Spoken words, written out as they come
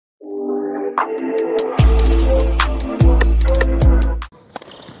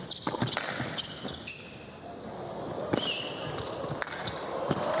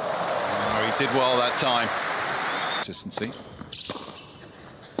well that time. Consistency.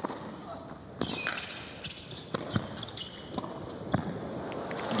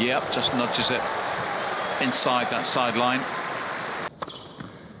 Yep, just nudges it inside that sideline.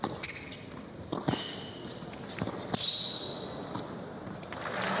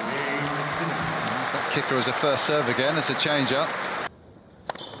 That kicker as a first serve again. It's a change-up.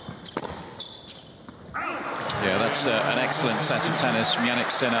 Yeah, that's an excellent set of tennis from Jannik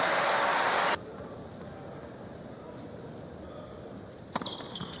Sinner.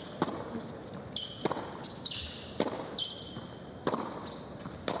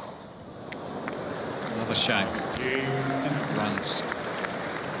 Another shank. Runs.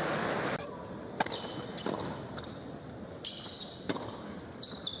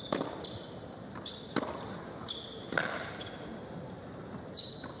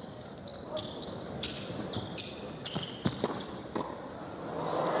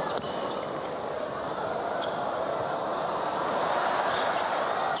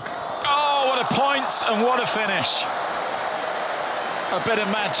 Oh, what a point and what a finish. A bit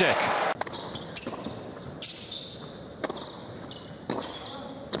of magic.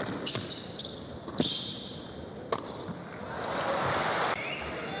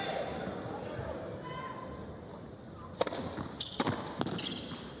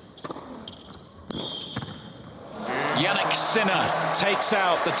 Jannik Sinner takes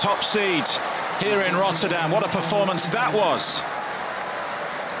out the top seed here in Rotterdam. What a performance that was.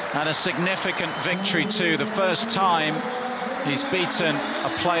 And a significant victory too. The first time he's beaten a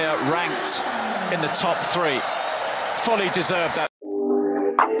player ranked in the top 3. Fully deserved that.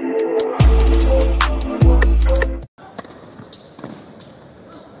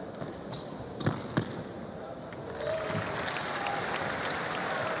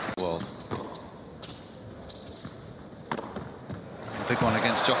 Well, a big one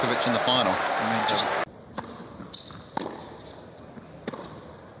against Djokovic in the final. I mean, just.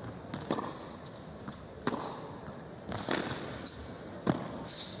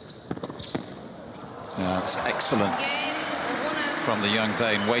 Yeah, it's excellent from the young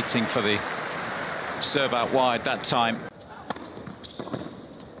Dane, waiting for the serve out wide that time.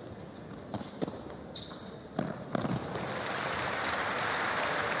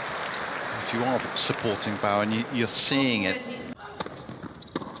 If you are supporting Bauer and you're seeing it.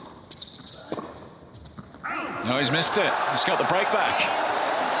 No, he's missed it. He's got the break back.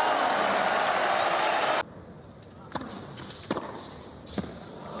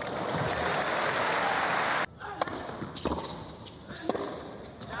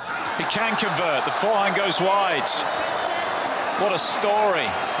 He can convert. The forehand goes wide. What a story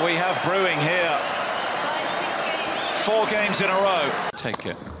we have brewing here. 4 games in a row. Take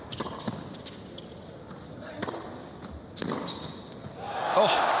it.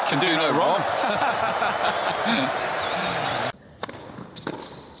 Oh, can do no wrong.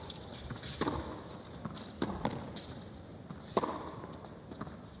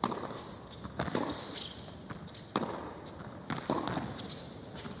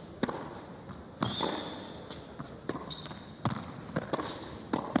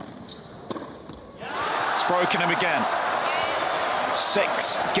 Broken him again.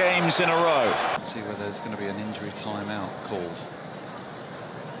 6 games in a row. Let's see whether there's going to be an injury timeout called.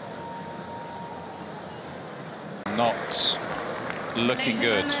 Not looking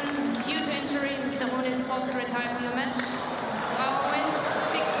good. Due to injury, Mr. Wood is forced to retire from the match. Wins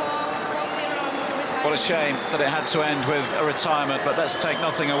 6-4, 4-0. What a shame that it had to end with a retirement, but let's take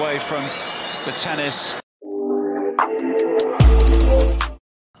nothing away from the tennis.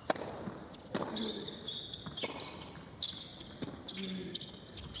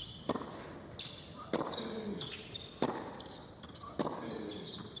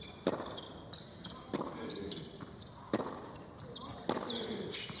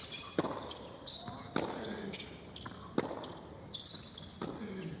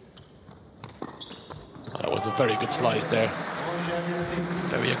 That was a very good slice there.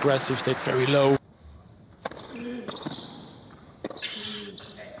 Very aggressive, stayed very low.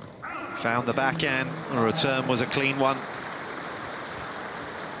 Found the backhand. The return was a clean one.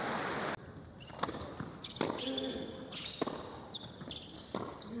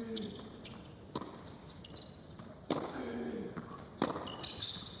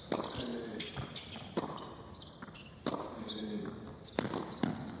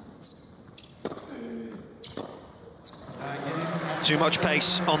 Too much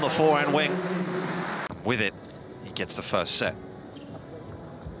pace on the forehand wing. With it, he gets the first set.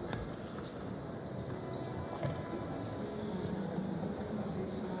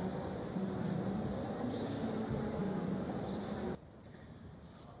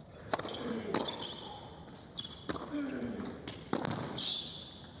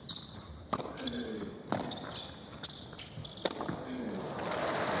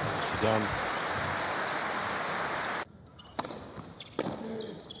 done.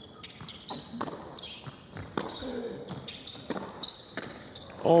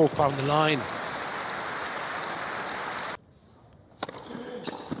 Oh, found the line.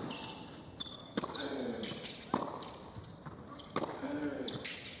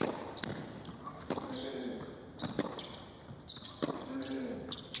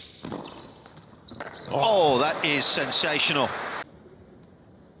 Oh, that is sensational.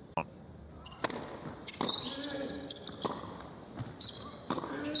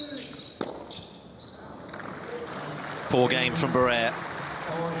 Poor game from Barrère.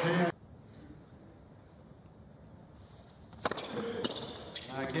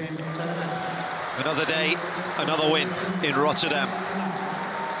 Another day, another win in Rotterdam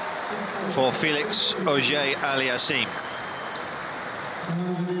for Felix Auger-Aliassime.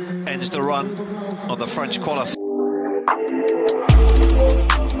 Ends the run on the French qualifier.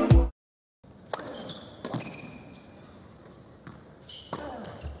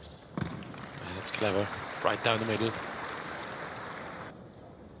 That's clever. Right down the middle.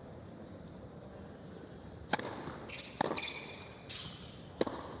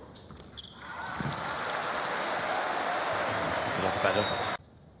 It's a lot better.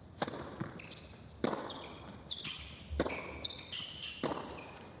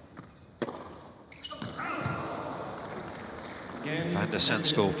 Van der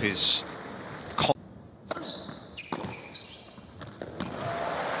Zandschulp is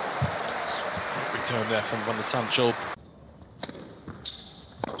Return there from Van der Zandschulp.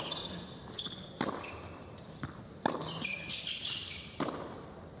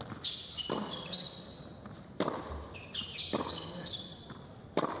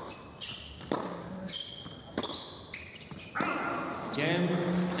 Game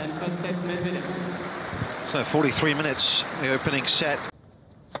and first set Medvedev. so 43 minutes, the opening set.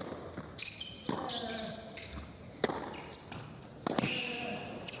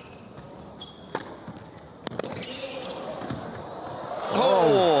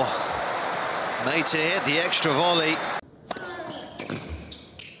 Oh, made to hit the extra volley.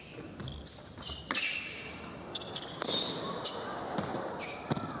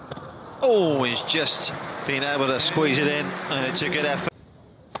 Oh, he's just been able to squeeze it in, and it's a good effort.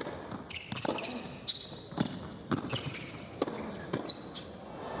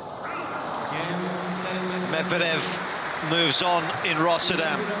 Medvedev moves on in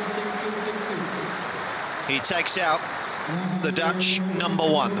Rotterdam. He takes out the Dutch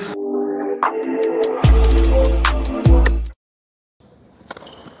 #1.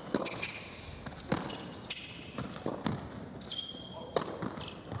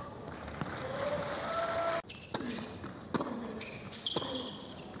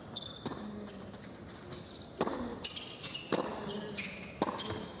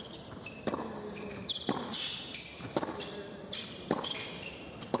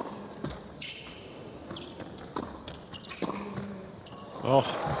 Oh,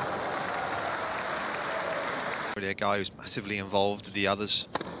 Really a guy who's massively involved with the others.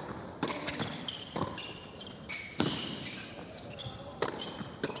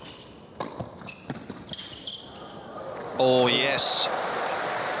 Oh yes,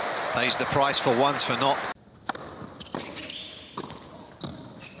 pays the price for once for not.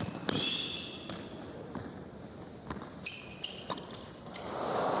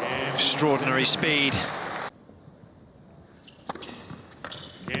 Extraordinary speed.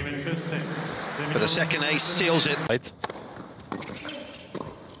 But the second ace seals it. right.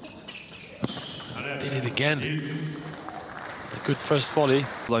 Did it again. A good first volley.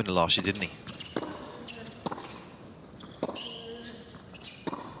 Loner last year, didn't he?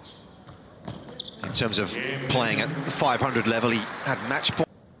 In terms of playing at the 500 level, he had match point.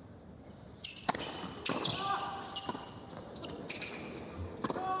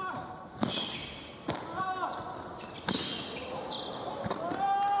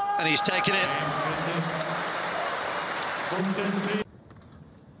 And he's taken it.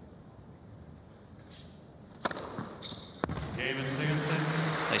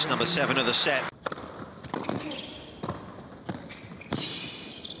 Ace number 7 of the set.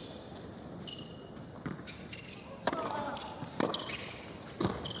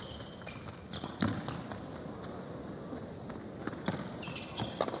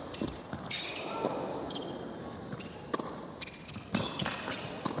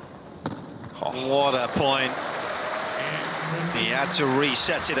 Oh, what a point. He had to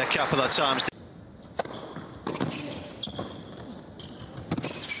reset it a couple of times.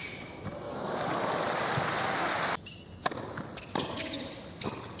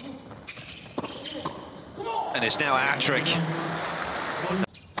 And it's now a hat-trick.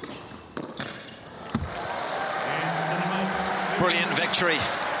 brilliant victory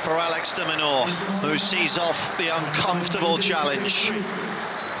for Alex de Minaur, who sees off the uncomfortable challenge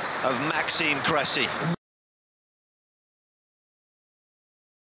of Maxime Cressy.